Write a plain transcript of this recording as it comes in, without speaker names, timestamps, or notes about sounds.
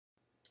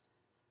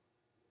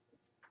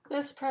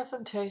This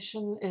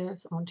presentation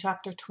is on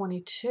Chapter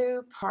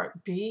 22,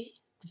 Part B.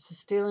 This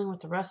is dealing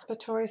with the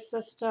respiratory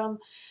system,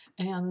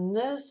 and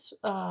this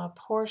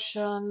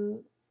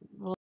portion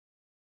will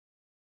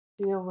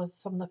deal with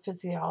some of the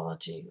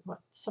physiology,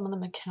 some of the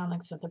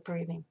mechanics of the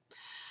breathing.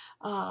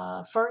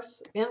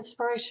 First,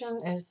 inspiration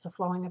is the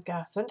flowing of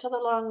gas into the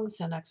lungs,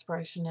 and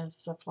expiration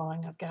is the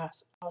flowing of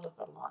gas out of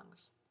the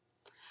lungs.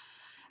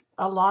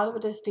 A lot of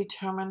it is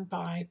determined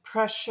by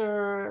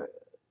pressure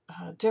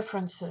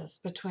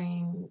differences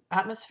between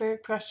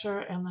atmospheric pressure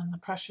and then the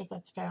pressure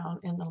that's found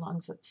in the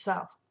lungs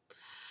itself.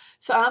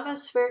 So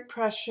atmospheric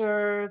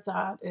pressure,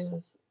 that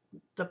is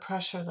the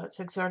pressure that's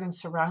exerting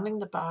surrounding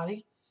the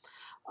body.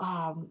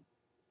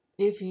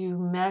 If you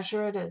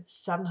measure it at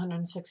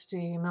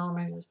 760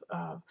 millimeters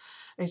of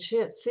HG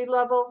at sea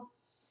level,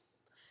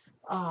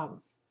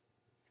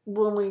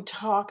 when we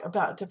talk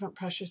about different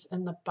pressures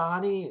in the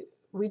body,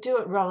 we do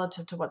it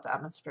relative to what the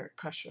atmospheric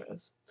pressure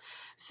is.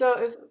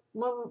 So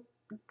when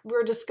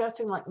we're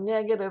discussing like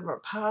negative or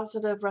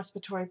positive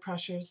respiratory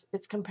pressures,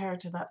 it's compared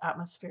to that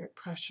atmospheric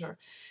pressure.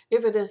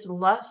 If it is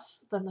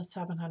less than the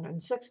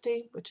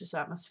 760, which is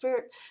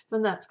atmospheric,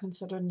 then that's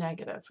considered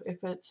negative.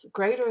 If it's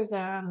greater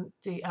than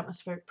the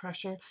atmospheric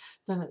pressure,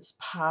 then it's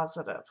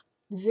positive.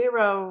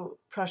 Zero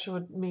pressure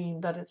would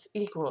mean that it's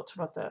equal to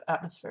what the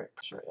atmospheric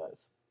pressure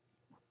is.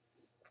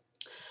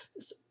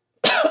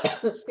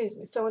 Excuse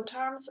me. So in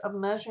terms of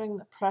measuring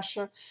the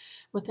pressure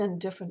within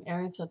different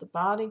areas of the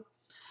body,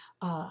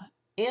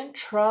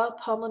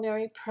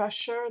 intrapulmonary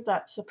pressure,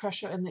 that's the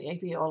pressure in the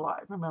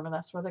alveoli. Remember,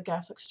 that's where the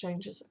gas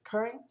exchange is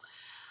occurring.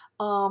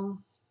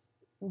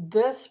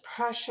 This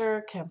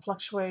pressure can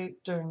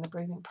fluctuate during the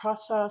breathing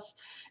process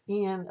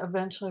and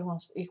eventually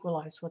wants to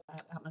equalize with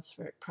that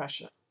atmospheric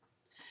pressure.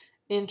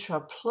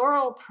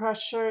 Intrapleural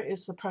pressure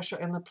is the pressure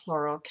in the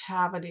pleural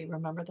cavity.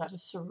 Remember, that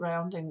is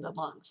surrounding the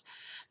lungs.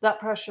 That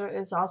pressure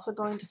is also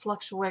going to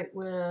fluctuate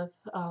with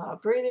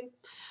breathing,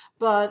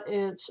 but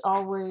it's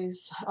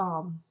always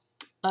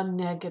a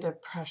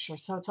negative pressure.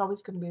 So it's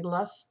always going to be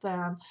less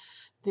than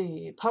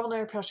the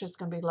pulmonary pressure, is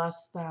going to be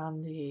less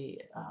than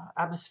the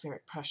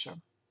atmospheric pressure.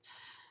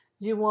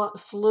 You want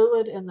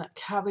fluid in that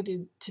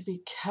cavity to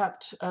be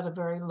kept at a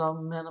very low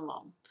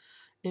minimum.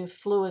 If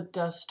fluid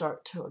does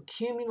start to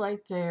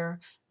accumulate there,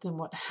 then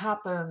what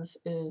happens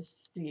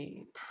is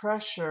the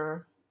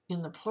pressure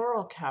in the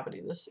pleural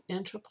cavity, this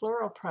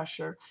intrapleural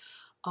pressure,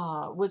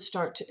 would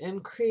start to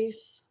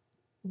increase.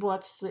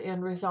 What's the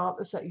end result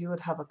is that you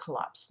would have a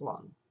collapsed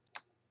lung.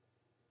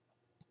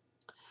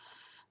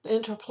 The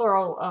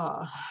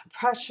intrapleural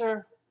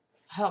pressure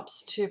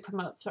helps to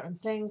promote certain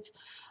things.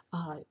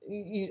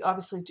 You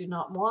obviously do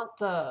not want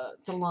the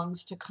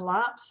lungs to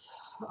collapse.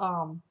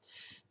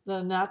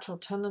 The natural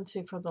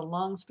tendency for the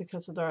lungs,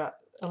 because of their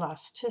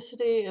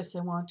elasticity, is they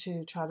want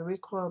to try to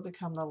recoil,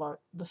 become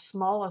the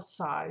smallest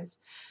size.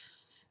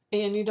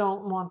 And you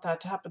don't want that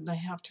to happen. They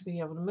have to be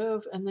able to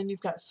move. And then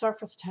you've got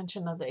surface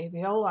tension of the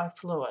alveoli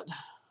fluid.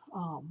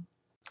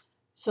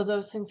 So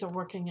those things are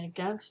working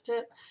against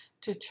it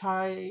to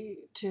try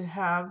to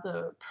have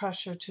the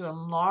pressure to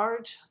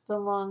enlarge the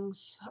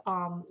lungs.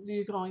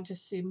 You're going to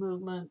see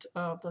movement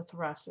of the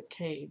thoracic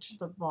cage.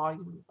 The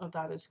volume of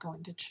that is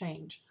going to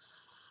change.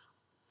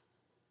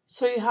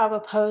 So you have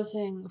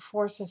opposing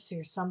forces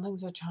here. Some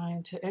things are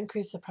trying to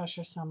increase the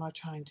pressure, some are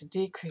trying to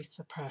decrease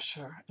the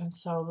pressure. And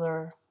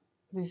so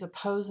these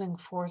opposing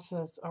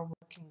forces are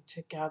working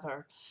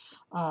together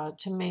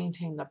to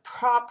maintain the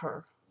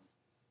proper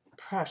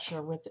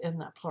pressure within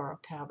that pleural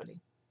cavity.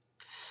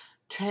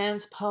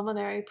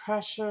 Transpulmonary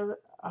pressure,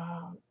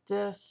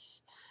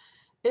 this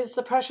is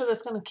the pressure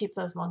that's going to keep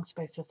those lung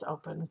spaces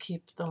open and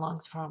keep the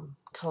lungs from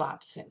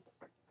collapsing.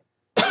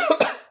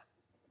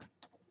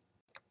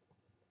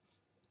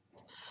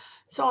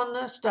 So on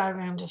this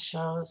diagram just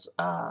shows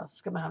a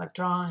schematic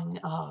drawing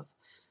of,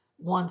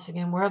 once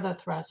again, where the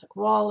thoracic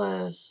wall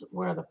is,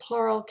 where the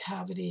pleural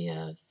cavity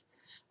is,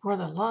 where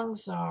the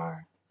lungs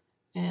are,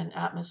 and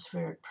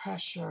atmospheric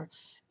pressure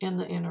in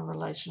the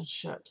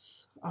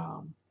interrelationships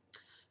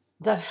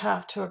that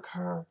have to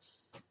occur.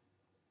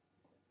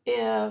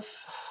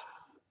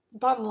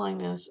 Bottom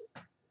line is,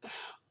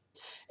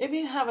 if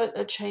you have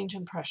a change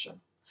in pressure,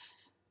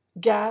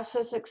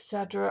 gases,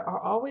 etc., are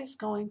always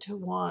going to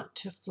want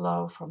to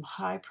flow from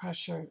high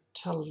pressure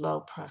to low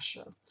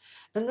pressure.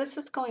 And this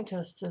is going to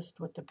assist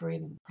with the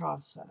breathing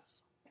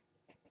process.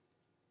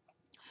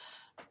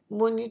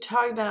 When you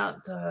talk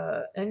about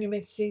and you may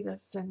see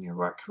this in your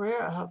work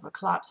career, of a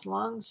collapsed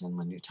lungs, and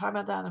when you talk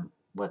about that and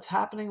what's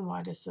happening,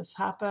 why does this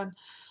happen?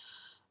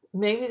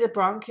 Maybe the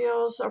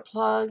bronchioles are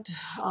plugged.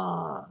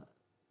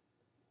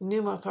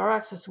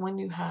 Pneumothorax is when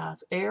you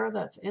have air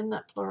that's in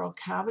that pleural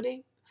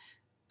cavity.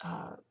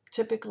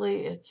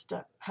 Typically, it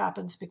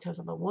happens because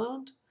of a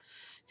wound.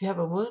 You have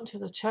a wound to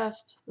the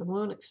chest, the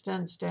wound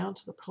extends down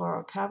to the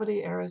pleural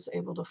cavity, air is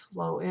able to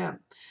flow in.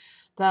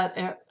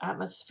 That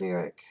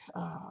atmospheric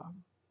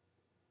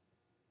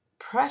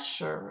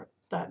pressure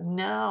that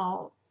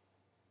now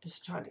is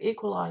trying to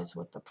equalize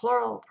with the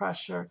pleural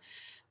pressure,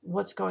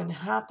 what's going to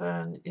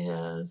happen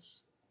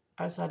is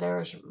as that air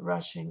is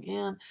rushing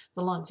in,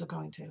 the lungs are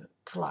going to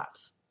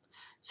collapse.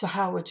 So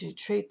how would you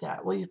treat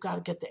that? Well, you've got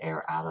to get the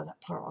air out of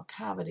that pleural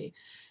cavity.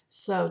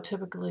 So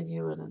typically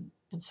you would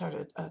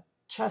insert a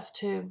chest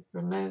tube,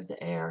 remove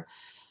the air.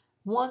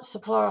 Once the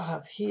pleural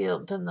have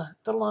healed, then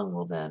the lung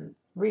will then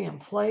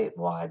reinflate.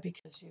 Why?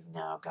 Because you've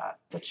now got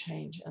the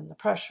change in the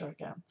pressure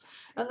again.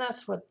 And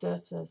that's what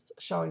this is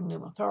showing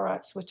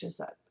pneumothorax, which is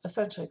that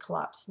essentially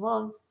collapsed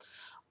lung.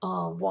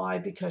 Why?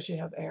 Because you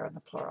have air in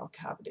the pleural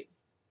cavity.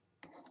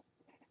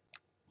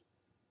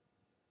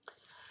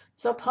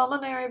 So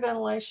pulmonary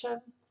ventilation,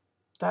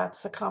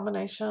 that's a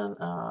combination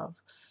of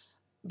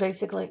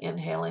basically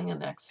inhaling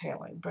and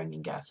exhaling,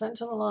 bringing gas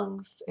into the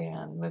lungs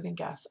and moving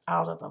gas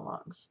out of the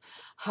lungs.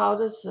 How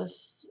does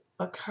this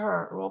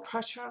occur? Well,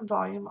 pressure and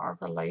volume are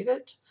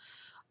related.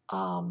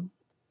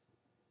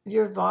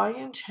 Your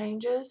volume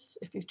changes.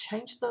 If you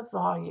change the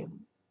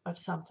volume of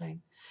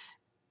something,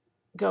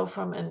 go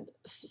from,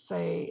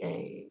 say,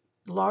 a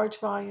large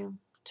volume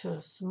to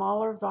a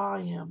smaller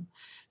volume,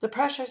 the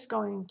pressure is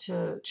going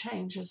to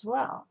change as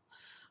well.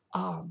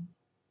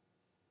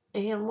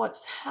 And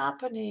what's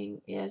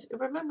happening is,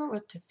 remember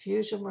with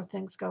diffusion, where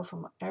things go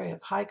from an area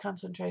of high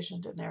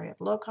concentration to an area of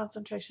low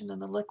concentration in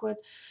the liquid,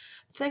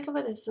 think of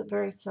it as a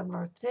very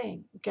similar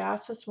thing.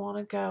 Gases want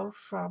to go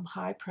from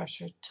high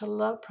pressure to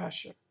low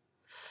pressure.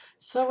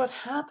 So what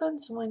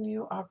happens when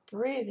you are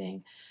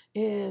breathing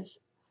is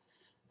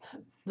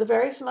the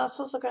various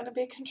muscles are going to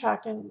be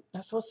contracting,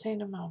 as we'll see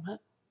in a moment.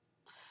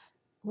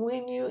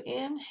 When you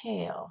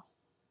inhale,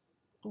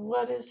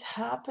 what is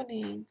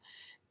happening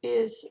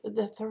is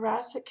the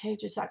thoracic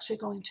cage is actually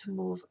going to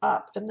move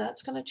up, and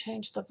that's going to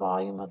change the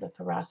volume of the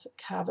thoracic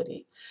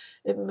cavity.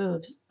 It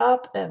moves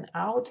up and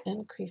out,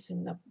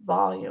 increasing the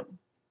volume.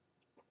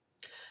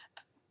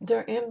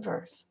 They're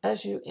inverse.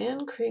 As you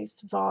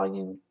increase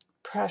volume,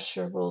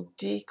 pressure will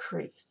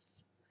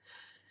decrease.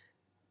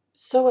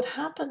 So what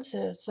happens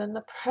is, then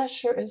the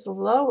pressure is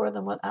lower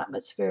than what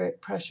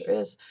atmospheric pressure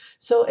is,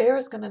 so air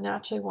is going to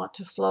naturally want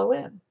to flow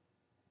in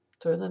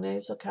through the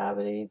nasal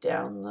cavity,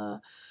 down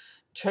the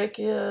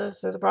trachea,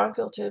 through the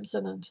bronchial tubes,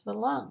 and into the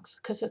lungs,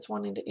 because it's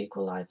wanting to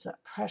equalize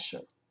that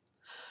pressure.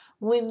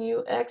 When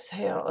you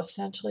exhale,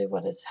 essentially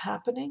what is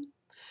happening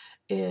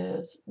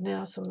is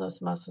now some of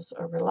those muscles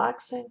are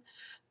relaxing.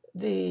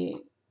 The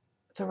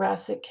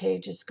thoracic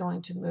cage is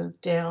going to move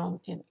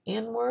down and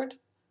inward,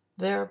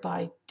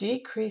 thereby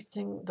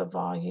decreasing the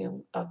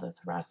volume of the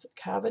thoracic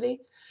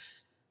cavity.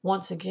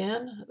 Once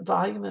again,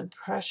 volume and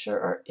pressure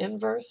are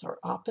inverse or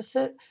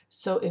opposite.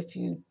 So if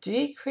you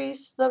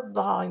decrease the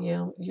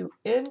volume, you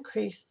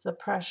increase the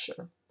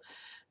pressure.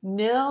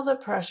 Now the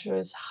pressure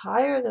is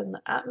higher than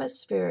the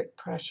atmospheric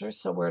pressure.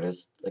 So where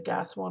does the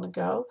gas want to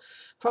go?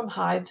 From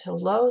high to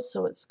low.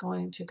 So it's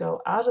going to go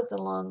out of the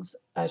lungs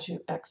as you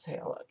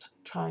exhale it,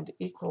 trying to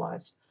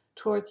equalize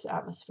towards the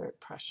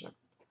atmospheric pressure.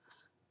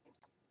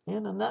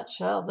 In a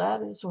nutshell,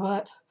 that is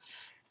what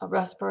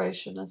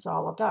respiration is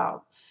all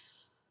about.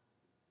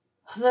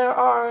 There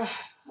are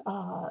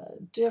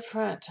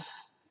different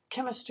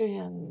chemistry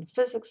and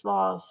physics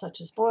laws,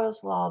 such as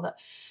Boyle's law,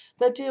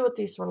 that deal with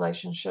these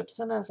relationships.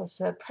 And as I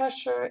said,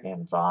 pressure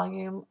and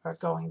volume are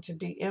going to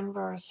be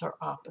inverse or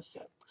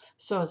opposite.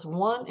 So as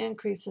one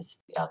increases,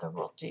 the other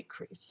will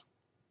decrease.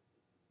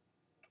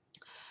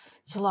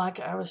 So like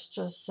I was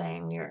just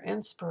saying, your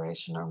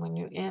inspiration, or when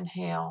you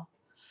inhale,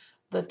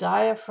 the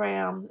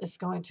diaphragm is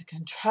going to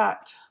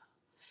contract.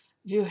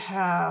 You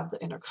have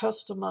the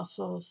intercostal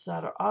muscles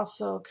that are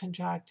also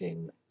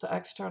contracting, the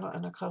external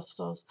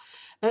intercostals,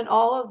 and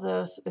all of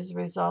this is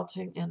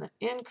resulting in an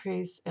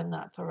increase in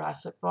that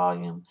thoracic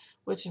volume,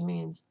 which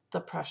means the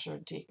pressure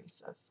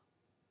decreases.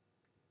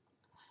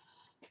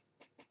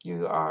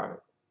 You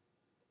are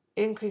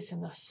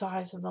increasing the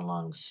size of the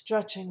lungs,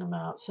 stretching them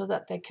out so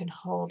that they can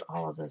hold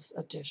all of this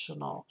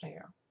additional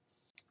air.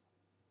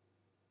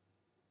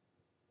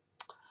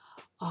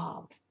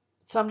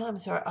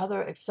 Sometimes there are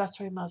other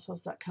accessory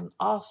muscles that can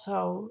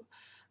also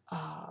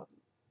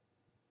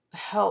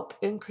help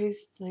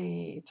increase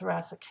the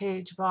thoracic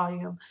cage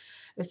volume,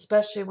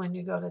 especially when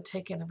you go to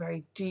take in a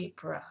very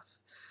deep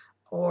breath,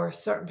 or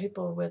certain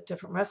people with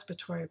different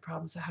respiratory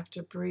problems that have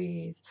to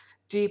breathe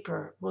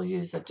deeper will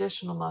use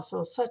additional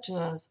muscles such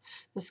as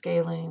the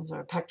scalenes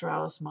or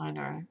pectoralis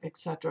minor,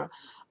 etc.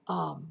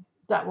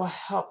 That will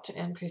help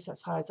to increase that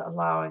size,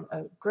 allowing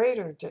a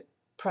greater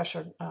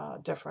pressure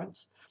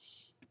difference.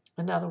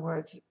 In other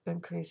words,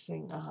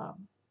 increasing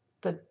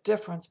the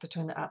difference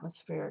between the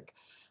atmospheric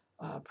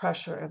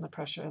pressure and the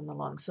pressure in the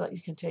lungs, so that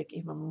you can take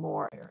even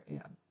more air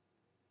in.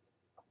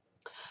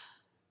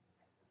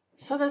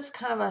 So this is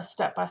kind of a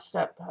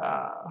step-by-step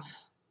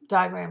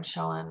diagram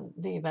showing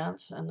the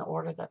events in the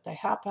order that they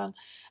happen,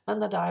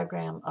 and the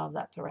diagram of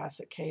that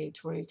thoracic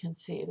cage where you can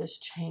see it is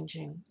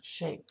changing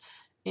shape,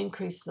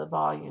 increase the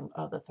volume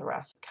of the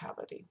thoracic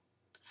cavity.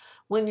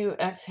 When you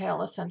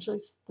exhale, essentially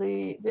it's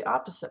the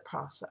opposite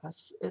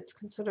process. It's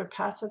considered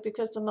passive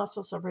because the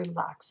muscles are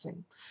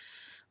relaxing.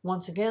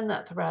 Once again,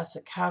 that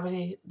thoracic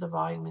cavity, the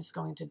volume is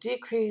going to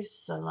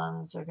decrease, the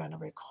lungs are going to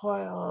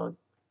recoil,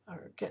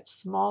 or get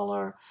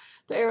smaller,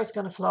 the air is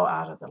going to flow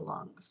out of the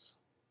lungs.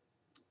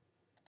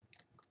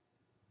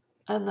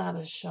 And that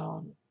is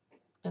shown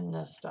in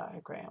this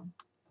diagram.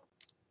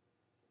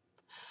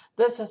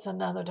 This is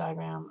another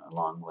diagram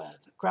along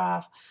with a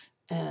graph,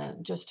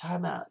 and just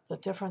time out the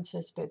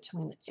differences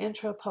between the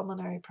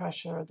intrapulmonary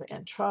pressure, the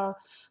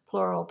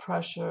intrapleural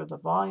pressure, the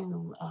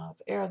volume of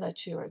air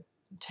that you are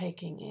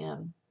taking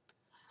in.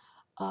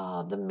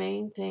 The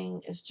main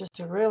thing is just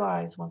to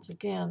realize, once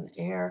again,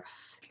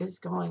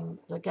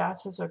 the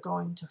gases are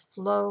going to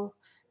flow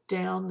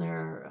down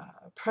their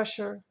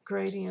pressure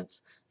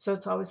gradients, so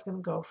it's always going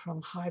to go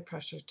from high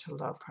pressure to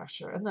low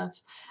pressure, and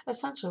that's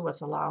essentially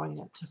what's allowing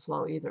it to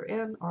flow either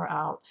in or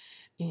out,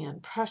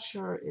 and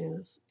pressure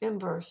is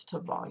inverse to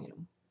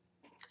volume.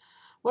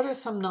 What are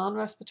some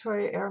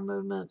non-respiratory air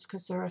movements?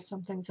 Because there are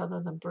some things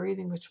other than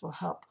breathing which will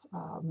help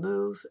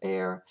move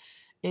air,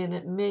 and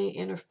it may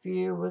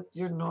interfere with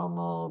your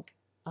normal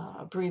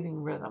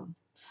breathing rhythm.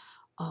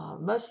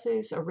 Most of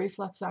these are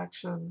reflex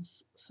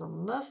actions, so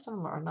most of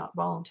them are not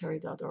voluntary,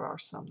 though there are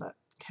some that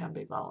can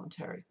be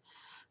voluntary.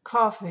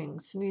 Coughing,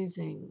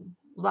 sneezing,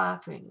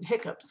 laughing,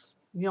 hiccups,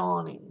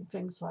 yawning,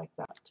 things like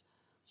that.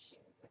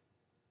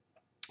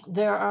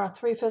 There are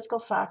 3 physical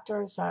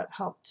factors that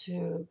help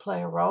to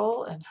play a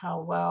role in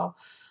how well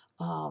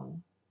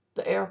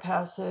the air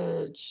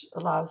passage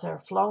allows air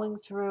flowing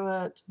through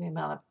it, the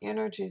amount of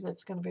energy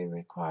that's going to be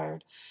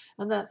required,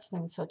 and that's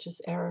things such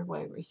as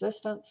airway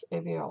resistance,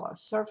 alveolar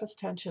surface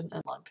tension,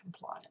 and lung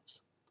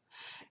compliance.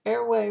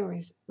 Airway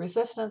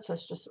resistance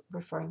is just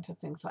referring to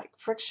things like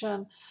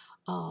friction.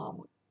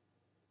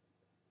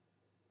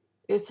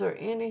 Is there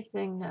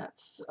anything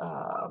that's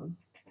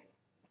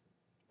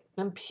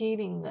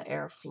impeding the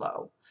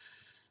airflow?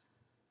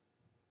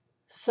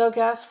 So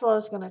gas flow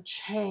is going to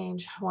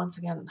change once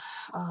again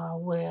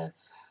with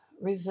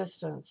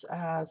resistance.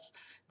 As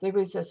the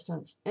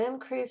resistance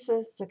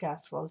increases, the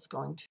gas flow is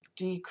going to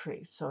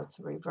decrease. So it's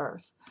a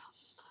reverse.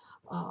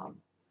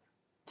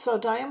 So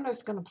diameter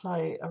is going to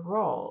play a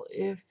role.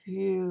 If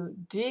you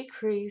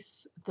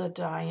decrease the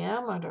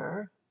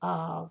diameter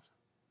of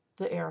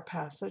the air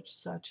passage,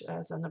 such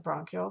as in the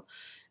bronchial,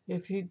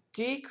 if you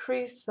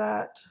decrease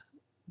that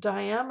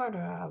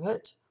diameter of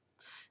it,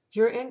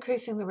 you're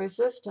increasing the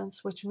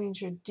resistance, which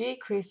means you're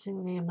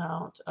decreasing the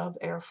amount of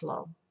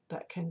airflow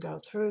that can go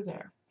through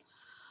there.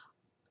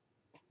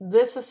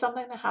 This is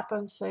something that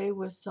happens, say,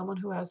 with someone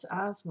who has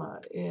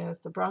asthma.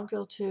 If the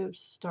bronchial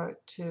tubes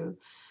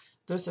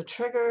there's a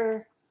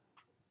trigger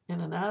in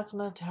an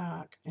asthma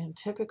attack, and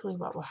typically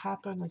what will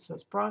happen is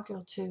those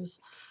bronchial tubes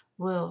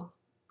will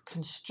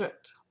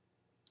constrict.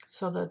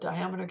 So the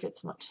diameter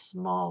gets much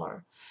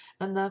smaller,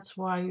 and that's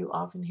why you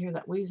often hear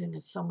that wheezing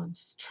is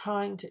someone's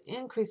trying to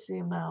increase the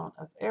amount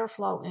of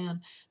airflow in.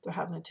 They're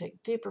having to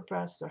take deeper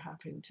breaths, they're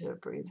having to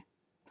breathe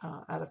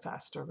at a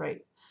faster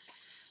rate.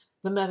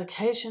 The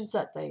medications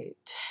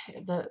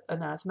that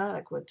an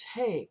asthmatic would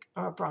take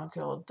are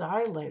bronchial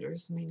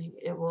dilators, meaning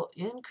it will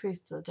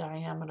increase the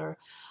diameter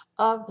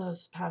of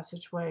those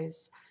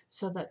passageways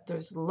so that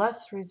there's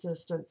less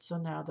resistance, so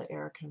now the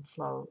air can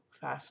flow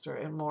faster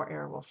and more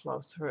air will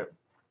flow through.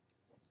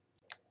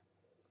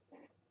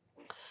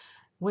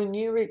 When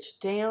you reach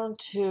down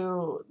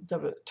to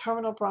the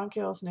terminal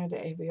bronchioles near the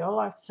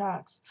alveoli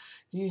sacs,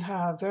 you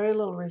have very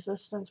little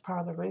resistance. Part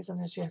of the reason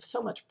is you have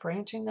so much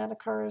branching that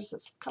occurs.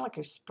 It's kind of like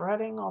you're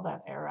spreading all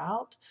that air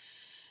out.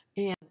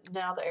 And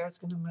now the air is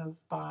going to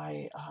move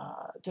by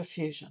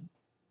diffusion.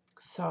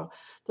 So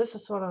this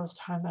is what I was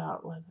talking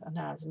about with an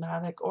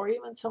asthmatic, or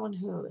even someone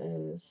who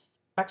is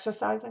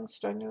exercising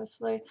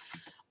strenuously.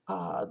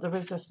 The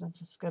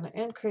resistance is going to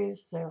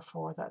increase,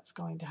 therefore that's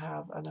going to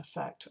have an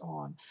effect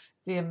on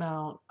the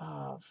amount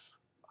of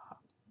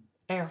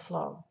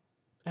airflow,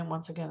 and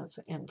once again it's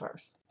the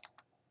inverse.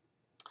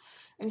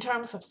 In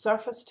terms of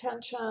surface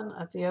tension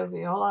at the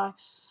alveoli,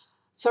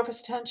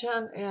 surface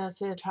tension is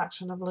the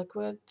attraction of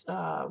liquid,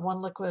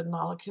 one liquid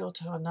molecule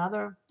to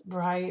another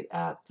right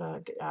at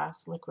the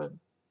gas-liquid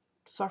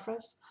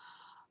surface.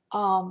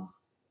 The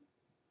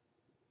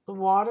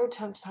water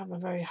tends to have a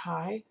very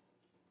high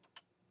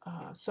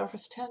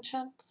surface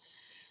tension,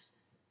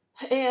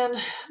 and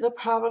the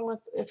problem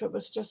with, if it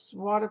was just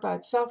water by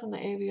itself in the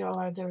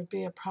alveoli, there would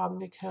be a problem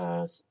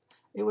because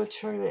it would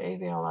trigger the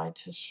alveoli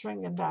to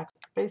shrink and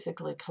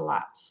basically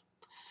collapse.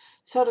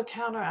 So to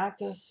counteract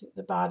this,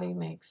 the body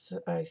makes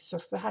a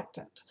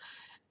surfactant.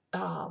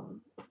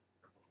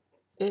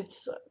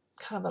 It's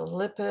kind of a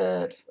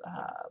lipid,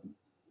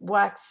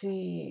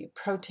 waxy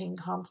protein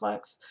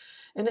complex,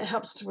 and it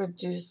helps to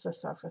reduce the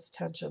surface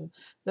tension.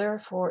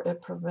 Therefore,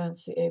 it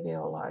prevents the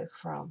alveoli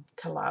from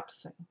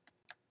collapsing.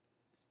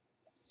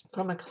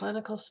 From a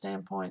clinical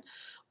standpoint,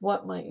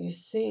 what might you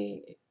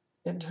see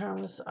in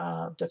terms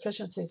of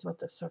deficiencies with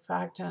the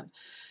surfactant?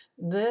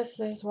 This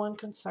is one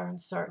concern,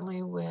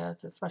 certainly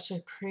with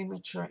especially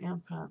premature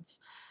infants.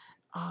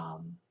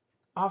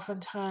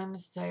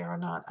 Oftentimes, they are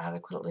not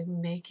adequately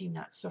making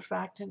that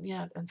surfactant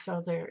yet, and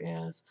so there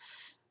is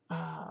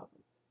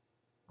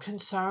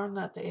concern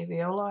that the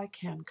alveoli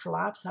can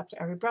collapse after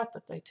every breath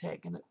that they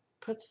take, and it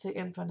puts the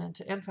infant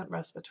into infant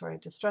respiratory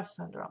distress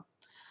syndrome.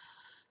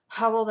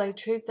 How will they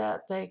treat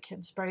that? They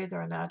can spray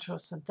either a natural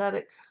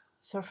synthetic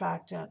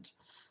surfactant.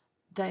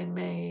 They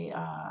may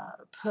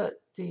put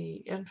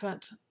the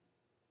infant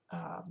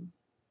on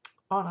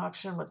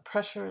oxygen with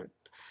pressure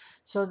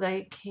so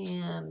they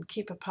can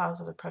keep a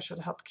positive pressure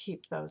to help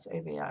keep those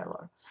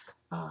alveoli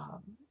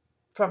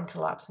from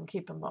collapsing,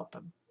 keep them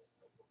open.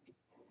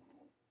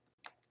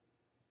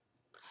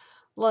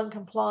 Lung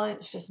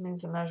compliance just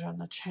means a measure in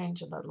the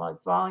change in the lung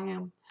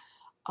volume.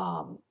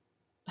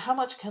 How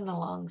much can the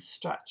lungs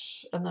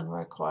stretch and then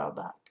recoil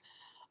back?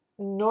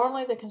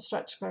 Normally they can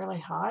stretch fairly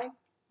high,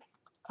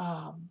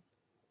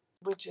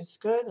 which is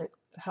good. It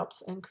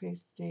helps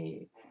increase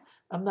the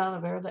amount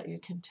of air that you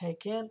can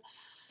take in.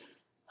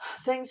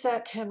 Things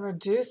that can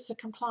reduce the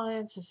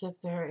compliance is if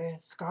there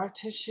is scar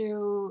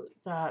tissue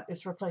that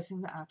is replacing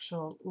the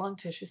actual lung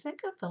tissue. Think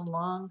of the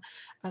lung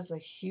as a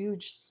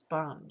huge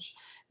sponge.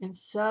 And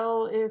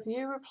so if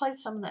you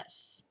replace some of that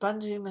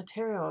spongy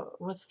material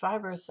with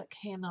fibers that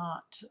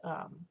cannot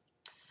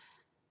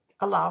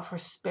allow for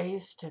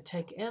space to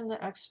take in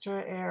the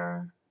extra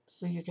air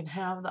so you can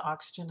have the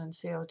oxygen and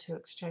CO2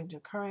 exchange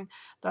occurring,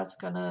 that's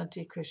going to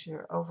decrease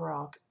your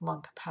overall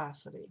lung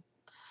capacity.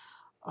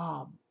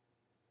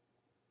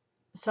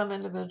 Some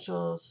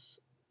individuals,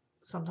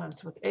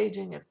 sometimes with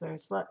aging, if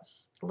there's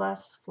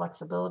less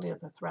flexibility of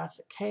the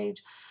thoracic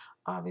cage,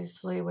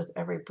 obviously with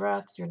every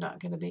breath, you're not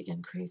going to be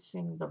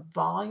increasing the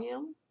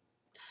volume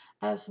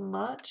as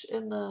much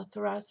in the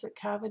thoracic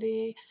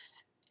cavity.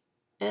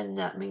 And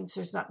that means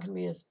there's not going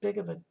to be as big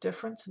of a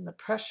difference in the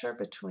pressure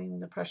between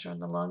the pressure in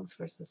the lungs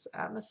versus the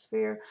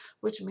atmosphere,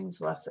 which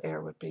means less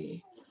air would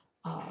be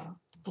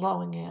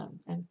flowing in.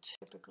 And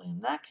typically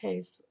in that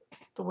case,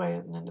 the way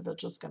an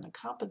individual is going to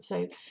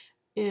compensate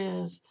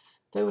is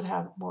they would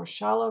have more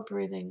shallow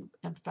breathing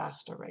and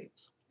faster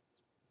rates.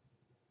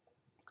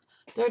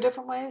 There are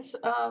different ways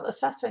of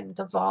assessing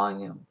the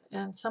volume,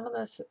 and some of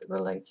this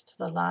relates to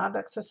the lab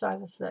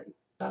exercises that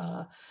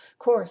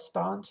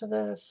correspond to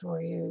this,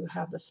 where you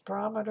have the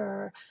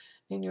spirometer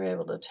and you're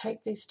able to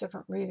take these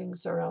different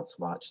readings, or else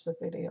watch the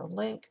video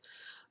link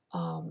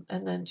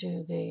and then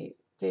do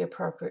the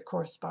appropriate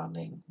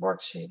corresponding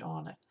worksheet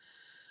on it.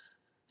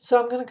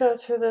 So I'm going to go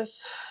through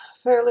this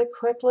fairly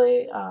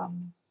quickly.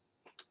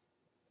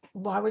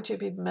 Why would you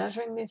be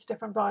measuring these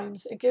different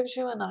volumes? It gives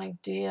you an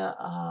idea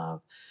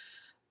of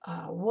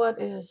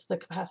what is the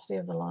capacity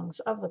of the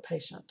lungs of the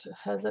patient.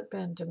 Has it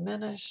been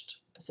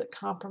diminished? Is it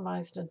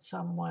compromised in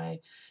some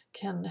way?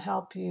 Can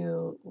help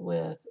you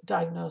with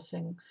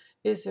diagnosing,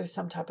 is there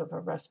some type of a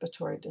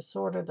respiratory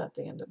disorder that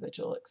the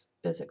individual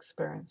is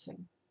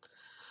experiencing?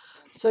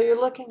 So you're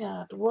looking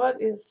at what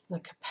is the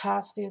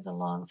capacity of the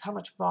lungs, how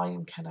much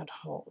volume can it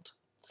hold?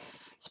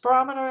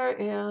 Spirometer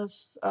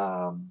is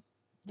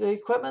the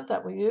equipment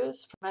that we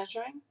use for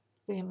measuring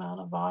the amount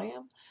of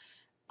volume.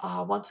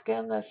 Once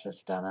again, this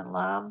is done in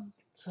lab.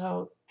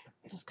 So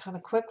just kind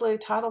of quickly,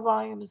 tidal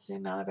volume is the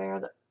amount of air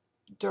that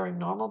during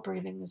normal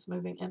breathing is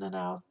moving in and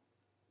out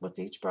with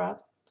each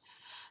breath.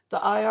 The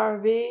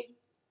IRV,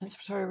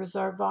 inspiratory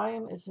reserve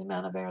volume, is the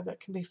amount of air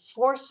that can be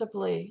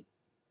forcibly,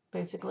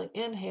 basically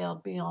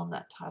inhaled beyond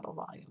that tidal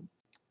volume.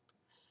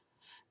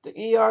 The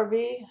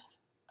ERV,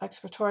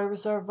 expiratory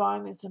reserve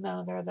volume, is the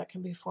amount of air that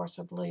can be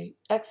forcibly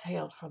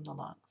exhaled from the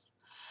lungs.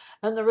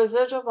 And the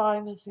residual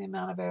volume is the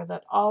amount of air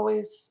that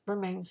always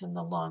remains in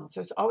the lungs.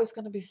 There's always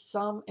going to be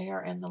some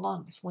air in the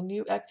lungs. When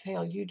you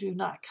exhale, you do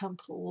not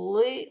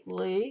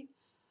completely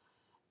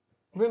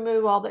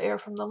remove all the air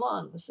from the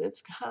lungs.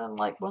 It's kind of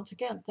like, once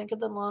again, think of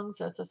the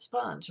lungs as a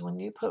sponge. When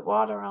you put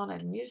water on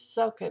it and you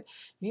soak it,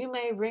 you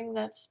may wring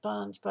that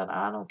sponge, but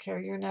I don't care.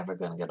 You're never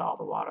going to get all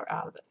the water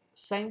out of it.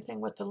 Same thing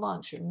with the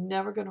lungs. You're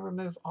never going to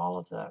remove all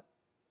of the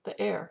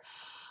air.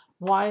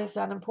 Why is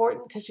that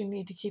important? Because you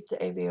need to keep the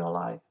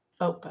alveoli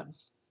open.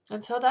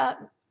 And so that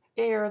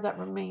air that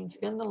remains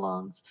in the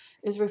lungs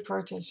is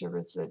referred to as your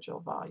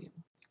residual volume.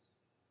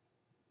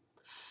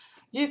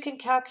 You can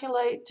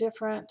calculate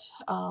different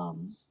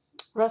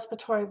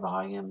respiratory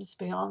volumes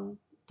beyond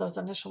those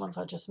initial ones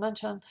I just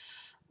mentioned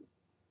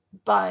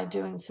by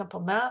doing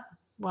simple math,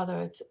 whether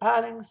it's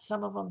adding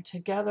some of them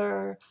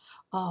together,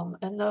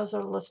 and those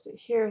are listed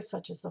here,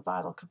 such as the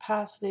vital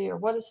capacity, or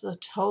what is the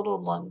total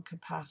lung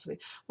capacity?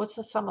 What's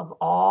the sum of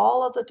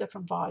all of the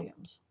different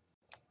volumes?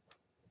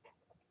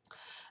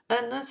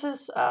 And this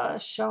is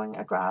showing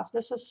a graph.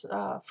 This is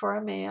for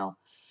a male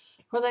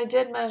where they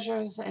did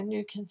measures, and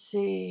you can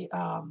see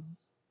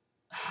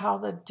how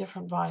the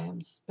different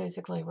volumes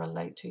basically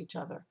relate to each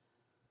other,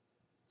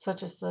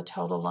 such as the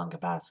total lung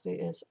capacity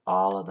is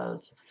all of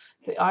those,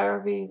 the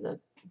IRV, the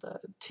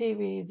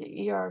TV,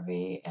 the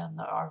ERV, and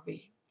the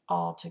RV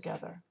all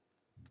together.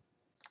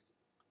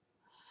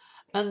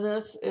 And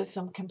this is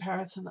some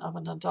comparison of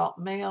an adult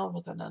male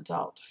with an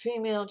adult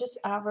female, just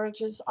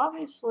averages.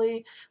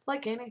 Obviously,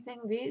 like anything,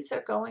 these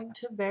are going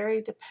to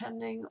vary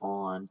depending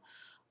on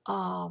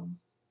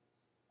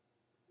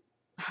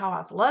how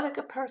athletic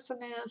a person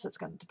is. It's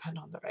going to depend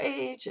on their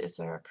age. Is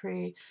there a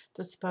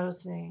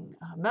predisposing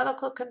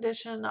medical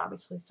condition?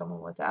 Obviously,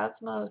 someone with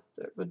asthma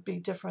would be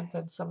different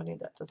than somebody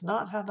that does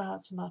not have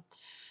asthma.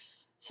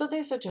 So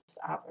these are just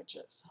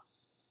averages.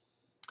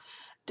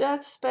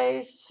 Dead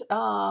space,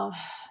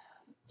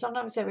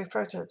 sometimes they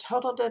refer to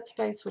total dead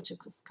space, which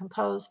is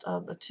composed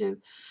of the two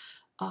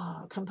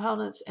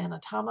components: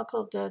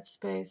 anatomical dead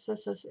space.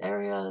 This is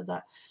area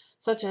that,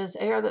 such as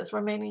air that's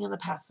remaining in the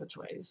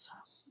passageways.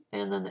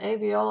 And then the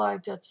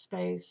alveoli dead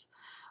space,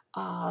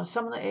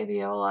 some of the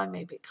alveoli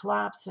may be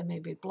collapsed, they may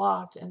be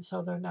blocked, and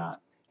so they're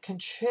not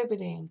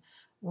contributing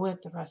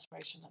with the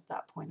respiration at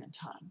that point in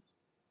time.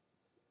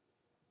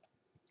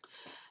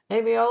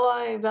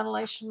 Alveoli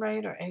ventilation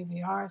rate, or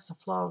AVR, is the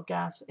flow of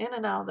gas in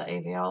and out of the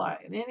alveoli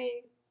at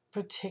any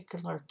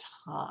particular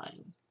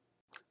time.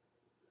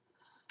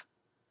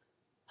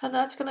 And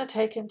that's going to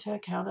take into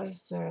account,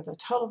 is there the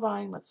total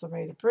volume, what's the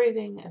rate of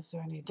breathing, is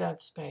there any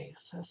dead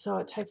space? So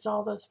it takes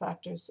all those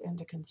factors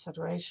into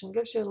consideration,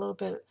 gives you a little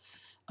bit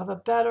of a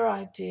better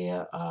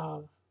idea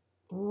of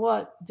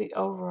what the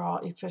overall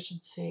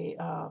efficiency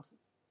of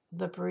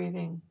the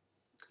breathing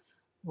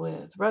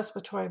with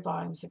respiratory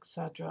volumes,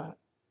 etc.,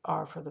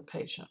 are for the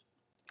patient.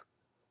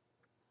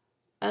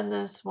 And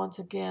this, once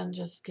again,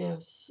 just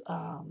gives,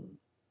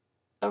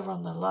 over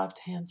on the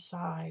left-hand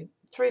side,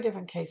 3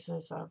 different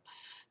cases of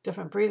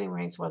different breathing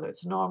rates, whether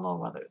it's normal,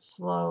 whether it's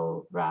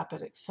slow,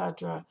 rapid,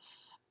 etc.,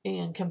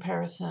 in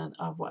comparison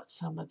of what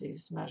some of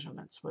these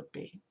measurements would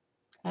be,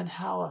 and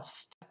how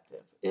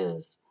effective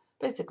is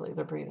basically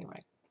the breathing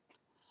rate.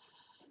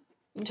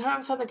 In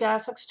terms of the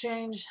gas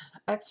exchange,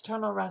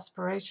 external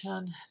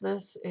respiration,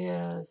 this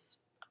is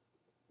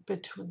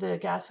the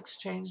gas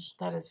exchange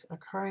that is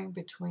occurring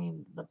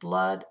between the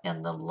blood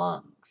and the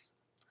lungs.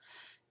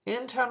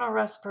 Internal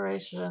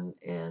respiration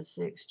is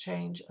the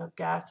exchange of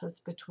gases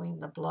between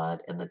the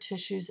blood and the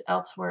tissues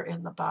elsewhere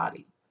in the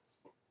body.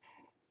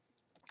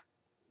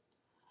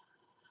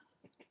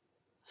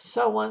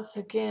 So once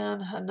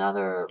again,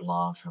 another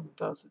law from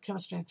both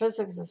chemistry and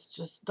physics is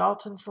just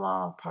Dalton's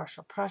law of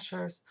partial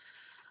pressures.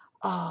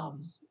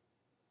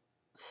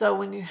 So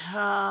when you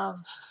have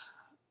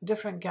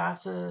different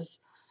gases,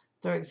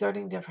 they're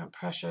exerting different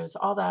pressures.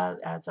 All that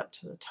adds up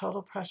to the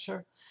total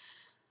pressure.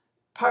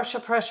 Partial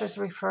pressure is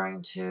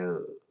referring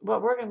to,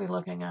 what we're going to be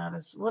looking at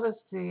is, what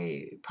is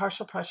the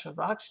partial pressure of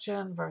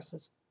oxygen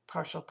versus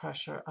partial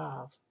pressure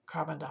of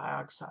carbon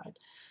dioxide.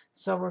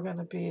 So we're going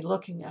to be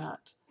looking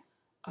at,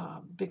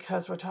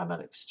 because we're talking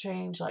about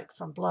exchange, like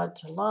from blood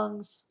to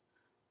lungs,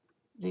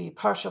 the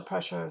partial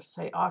pressure of,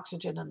 say,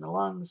 oxygen in the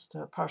lungs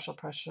to partial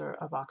pressure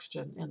of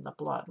oxygen in the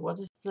blood. What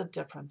is the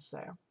difference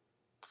there?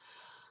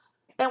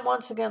 And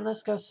once again,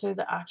 this goes through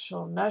the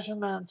actual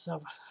measurements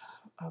of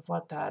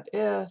what that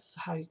is,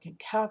 how you can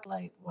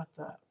calculate what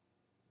the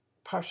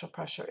partial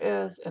pressure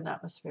is in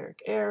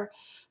atmospheric air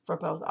for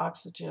both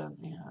oxygen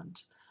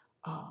and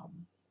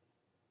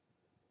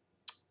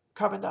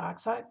carbon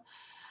dioxide.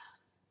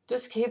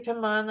 Just keep in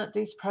mind that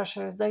these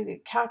pressures,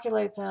 they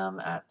calculate them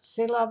at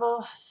sea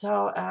level.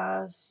 So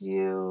as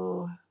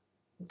you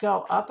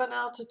go up in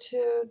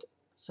altitude,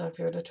 so if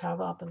you were to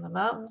travel up in the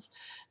mountains,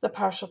 the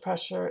partial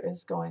pressure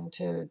is going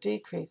to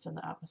decrease in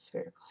the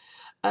atmosphere.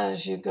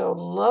 As you go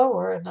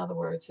lower, in other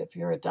words, if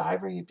you're a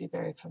diver, you'd be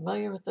very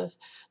familiar with this,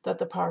 that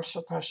the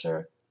partial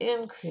pressure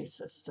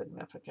increases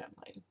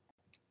significantly.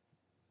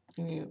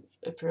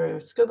 If you're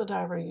a scuba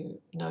diver, you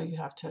know you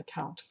have to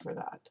account for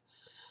that.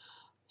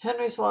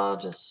 Henry's law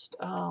just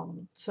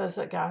says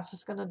that gas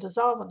is going to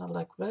dissolve in a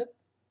liquid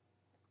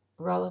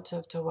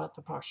relative to what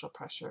the partial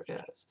pressure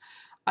is.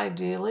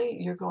 Ideally,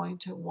 you're going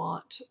to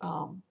want,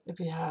 if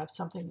you have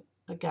something,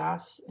 a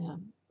gas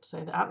in,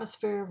 say, the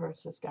atmosphere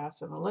versus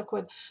gas in the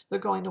liquid, they're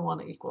going to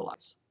want to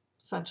equalize,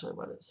 essentially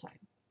what it's saying.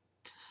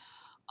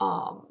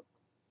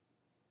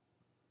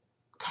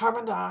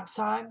 Carbon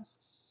dioxide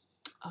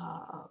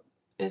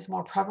is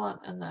more prevalent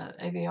in the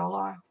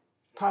alveoli.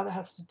 Part of that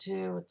has to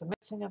do with the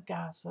mixing of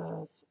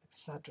gases,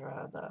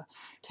 etc., the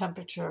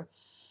temperature.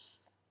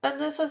 And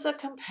this is a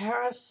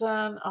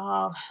comparison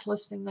of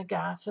listing the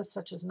gases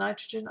such as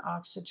nitrogen,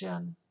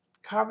 oxygen,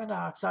 carbon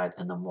dioxide,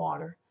 and then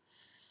water.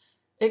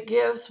 It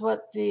gives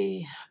what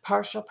the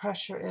partial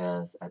pressure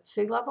is at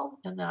sea level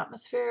in the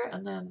atmosphere,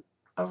 and then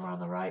over on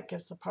the right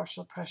gives the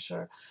partial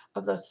pressure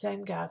of those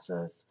same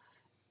gases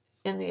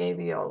in the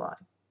alveoli.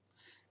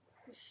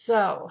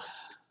 So,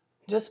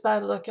 just by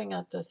looking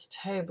at this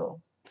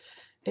table,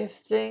 if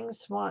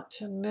things want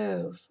to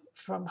move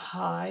from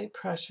high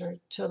pressure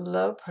to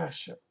low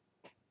pressure,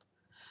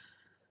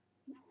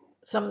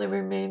 some of the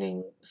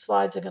remaining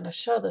slides are going to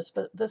show this,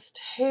 but this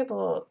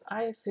table,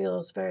 I feel,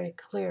 is very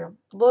clear.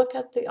 Look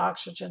at the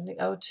oxygen, the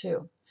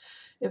O2.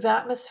 If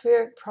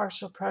atmospheric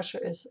partial pressure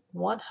is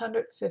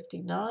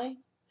 159,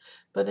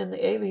 but in the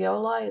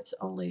alveoli it's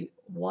only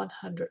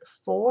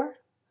 104,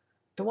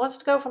 it wants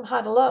to go from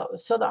high to low.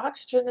 So the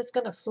oxygen is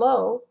going to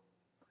flow.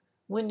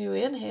 When you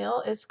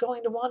inhale, it's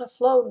going to want to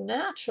flow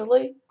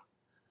naturally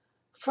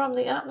from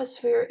the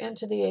atmosphere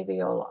into the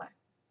alveoli.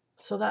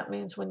 So that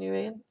means when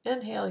you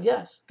inhale,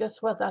 yes,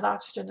 guess what? That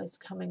oxygen is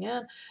coming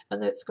in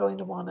and it's going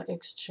to want to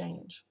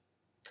exchange.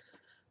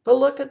 But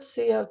look at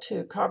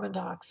CO2, carbon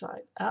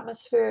dioxide.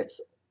 Atmosphere, it's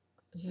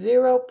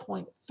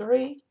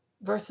 0.3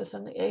 versus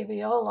in the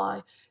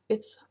alveoli,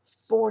 it's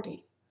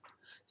 40.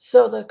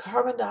 So the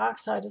carbon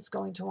dioxide is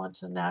going to want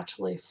to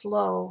naturally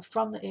flow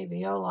from the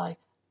alveoli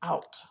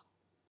out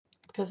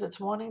because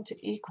it's wanting to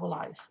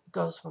equalize,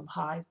 goes from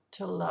high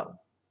to low.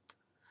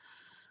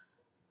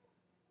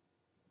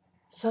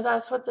 So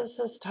that's what this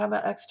is talking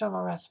about.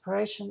 External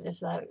respiration is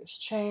that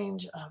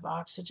exchange of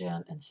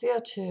oxygen and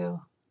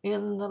CO2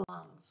 in the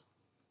lungs.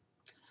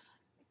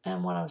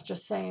 And what I was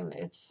just saying,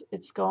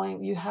 it's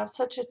going, you have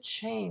such a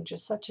change,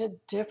 such a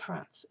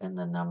difference in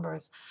the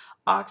numbers.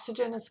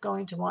 Oxygen is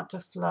going to want to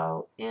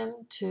flow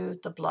into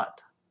the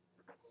blood.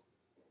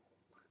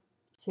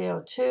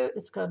 CO2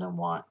 is going to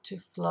want to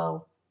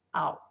flow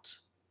out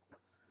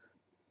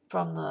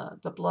from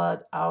the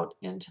blood out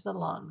into the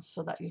lungs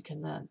so that you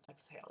can then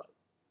exhale it.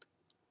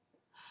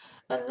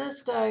 And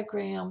this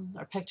diagram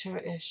or picture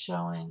is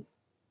showing,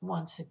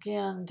 once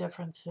again,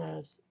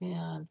 differences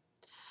in,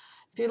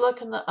 if you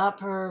look in the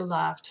upper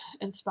left,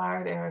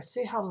 inspired air,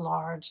 see how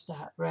large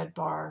that red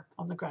bar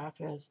on the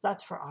graph is?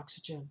 That's for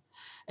oxygen.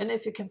 And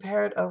if you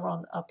compare it over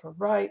on the upper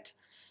right,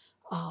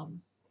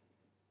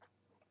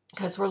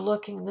 because we're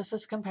looking, this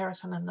is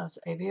comparison in those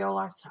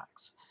alveolar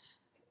sacs.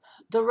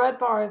 The red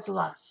bar is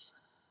less.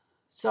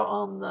 So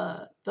on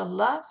the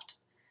left,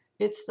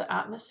 it's the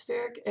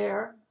atmospheric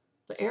air,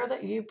 the air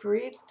that you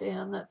breathed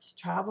in that's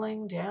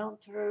traveling down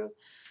through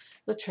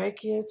the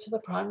trachea to the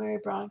primary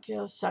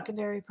bronchi,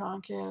 secondary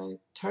bronchi,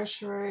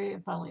 tertiary,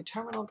 and finally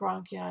terminal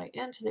bronchi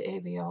into the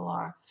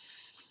alveolar.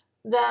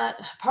 That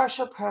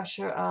partial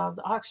pressure of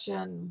the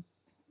oxygen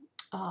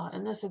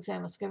in this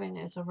exam is giving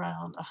is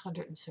around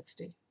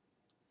 160.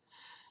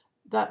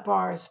 That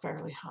bar is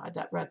fairly high,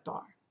 that red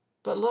bar.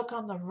 But look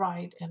on the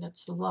right and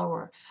it's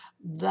lower.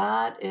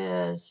 That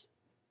is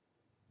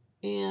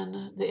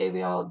in the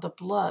alveoli, the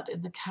blood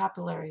in the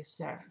capillaries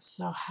there.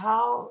 So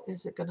how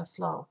is it going to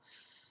flow?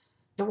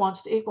 It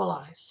wants to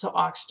equalize. So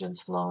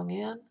oxygen's flowing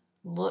in.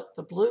 Look,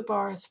 the blue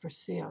bar is for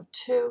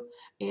CO2,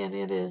 and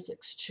it is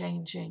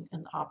exchanging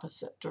in the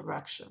opposite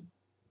direction.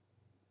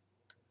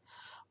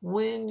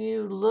 When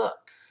you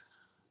look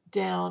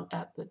down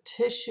at the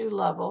tissue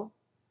level,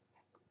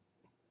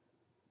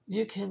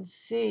 you can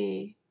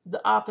see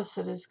the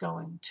opposite is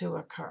going to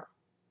occur.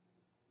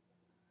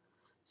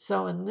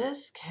 So in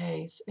this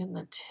case, in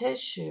the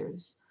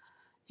tissues,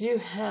 you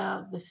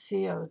have the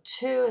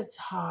CO2 is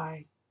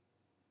high.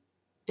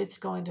 It's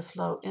going to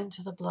flow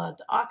into the blood.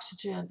 The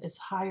oxygen is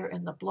higher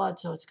in the blood,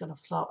 so it's going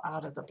to flow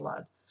out of the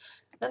blood.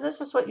 And this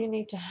is what you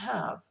need to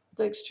have,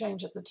 the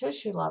exchange at the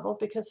tissue level,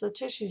 because the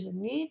tissues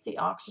need the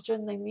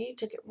oxygen. They need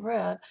to get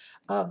rid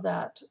of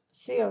that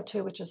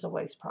CO2, which is a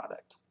waste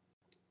product.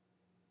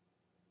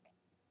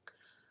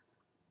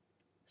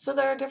 So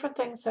there are different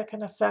things that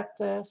can affect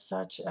this,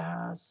 such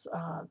as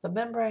the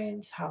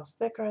membranes, how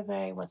thick are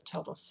they, what's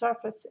total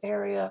surface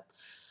area,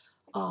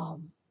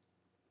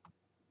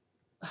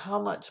 how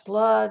much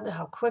blood,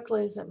 how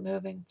quickly is it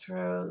moving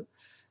through.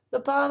 The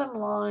bottom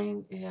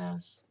line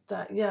is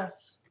that,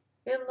 yes,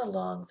 in the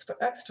lungs for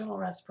external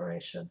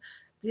respiration,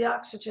 the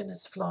oxygen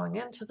is flowing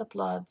into the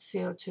blood,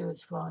 CO2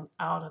 is flowing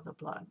out of the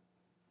blood.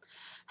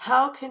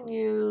 How can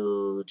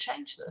you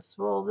change this?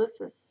 Well,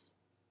 this is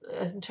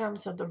in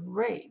terms of the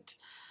rate.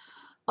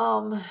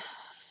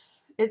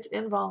 It's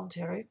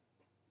involuntary.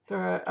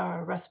 There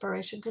are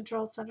respiration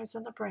control centers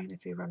in the brain,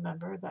 if you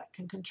remember, that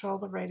can control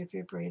the rate of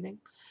your breathing.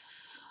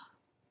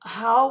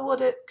 How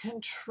would it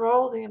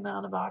control the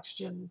amount of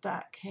oxygen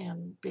that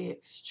can be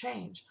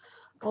exchanged?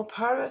 Well,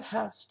 part of it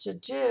has to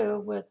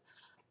do with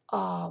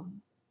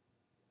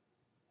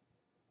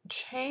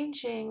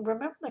changing,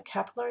 remember the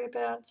capillary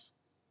beds?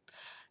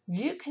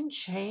 You can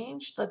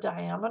change the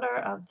diameter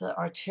of the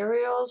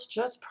arterioles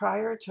just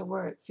prior to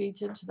where it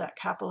feeds into that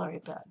capillary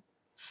bed.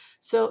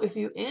 So if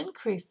you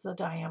increase the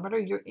diameter,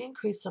 you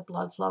increase the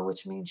blood flow,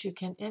 which means you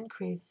can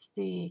increase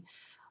the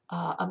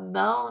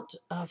amount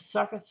of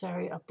surface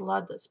area of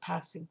blood that's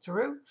passing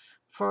through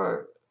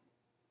for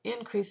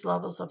increased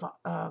levels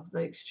of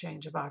the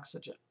exchange of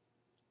oxygen.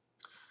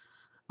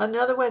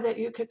 Another way that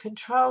you could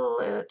control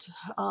it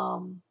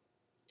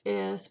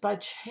is by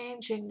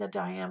changing the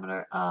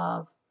diameter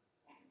of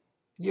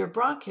your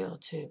bronchial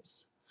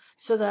tubes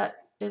so that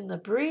in the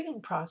breathing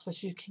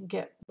process you can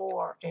get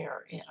more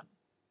air in.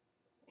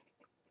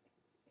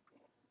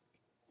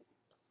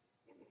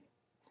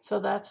 So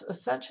that's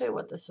essentially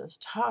what this is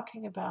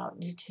talking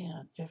about. You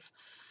can, if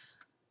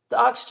the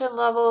oxygen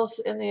levels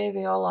in the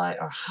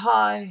alveoli are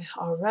high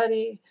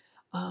already,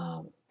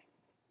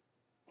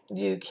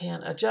 you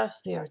can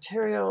adjust the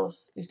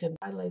arterioles, you can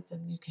dilate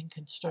them, you can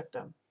constrict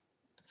them.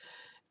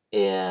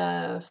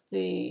 If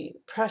the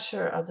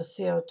pressure of the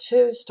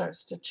CO2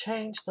 starts to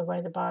change, the way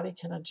the body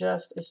can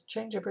adjust is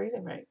change your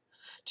breathing rate.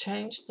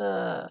 change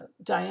the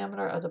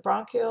diameter of the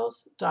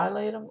bronchioles,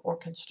 dilate them or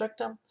constrict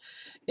them.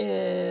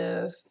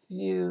 If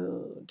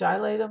you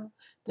dilate them,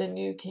 then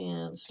you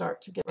can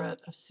start to get rid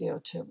of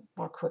CO2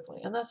 more quickly.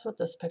 And that's what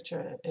this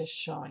picture is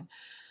showing.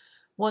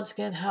 Once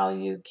again, how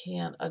you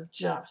can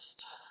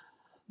adjust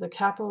the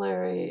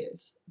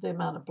capillaries, the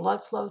amount of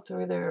blood flow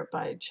through there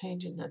by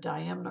changing the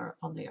diameter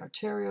on the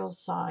arterial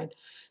side.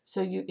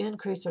 So you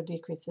increase or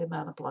decrease the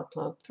amount of blood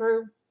flow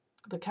through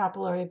the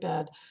capillary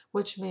bed,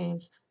 which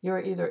means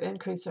you're either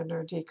increasing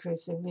or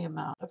decreasing the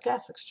amount of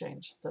gas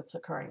exchange that's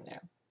occurring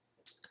there.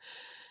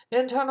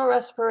 Internal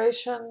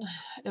respiration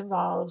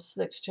involves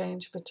the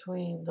exchange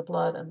between the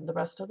blood and the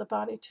rest of the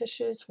body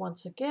tissues.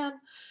 Once again,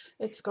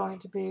 it's going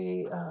to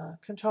be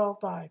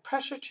controlled by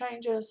pressure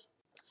changes.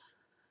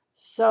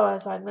 So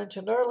as I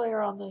mentioned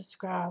earlier on this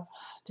graph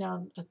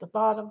down at the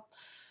bottom,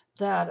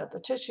 that at the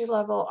tissue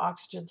level,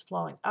 oxygen's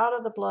flowing out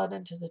of the blood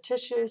into the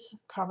tissues,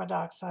 carbon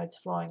dioxide's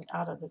flowing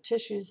out of the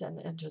tissues and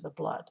into the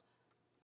blood.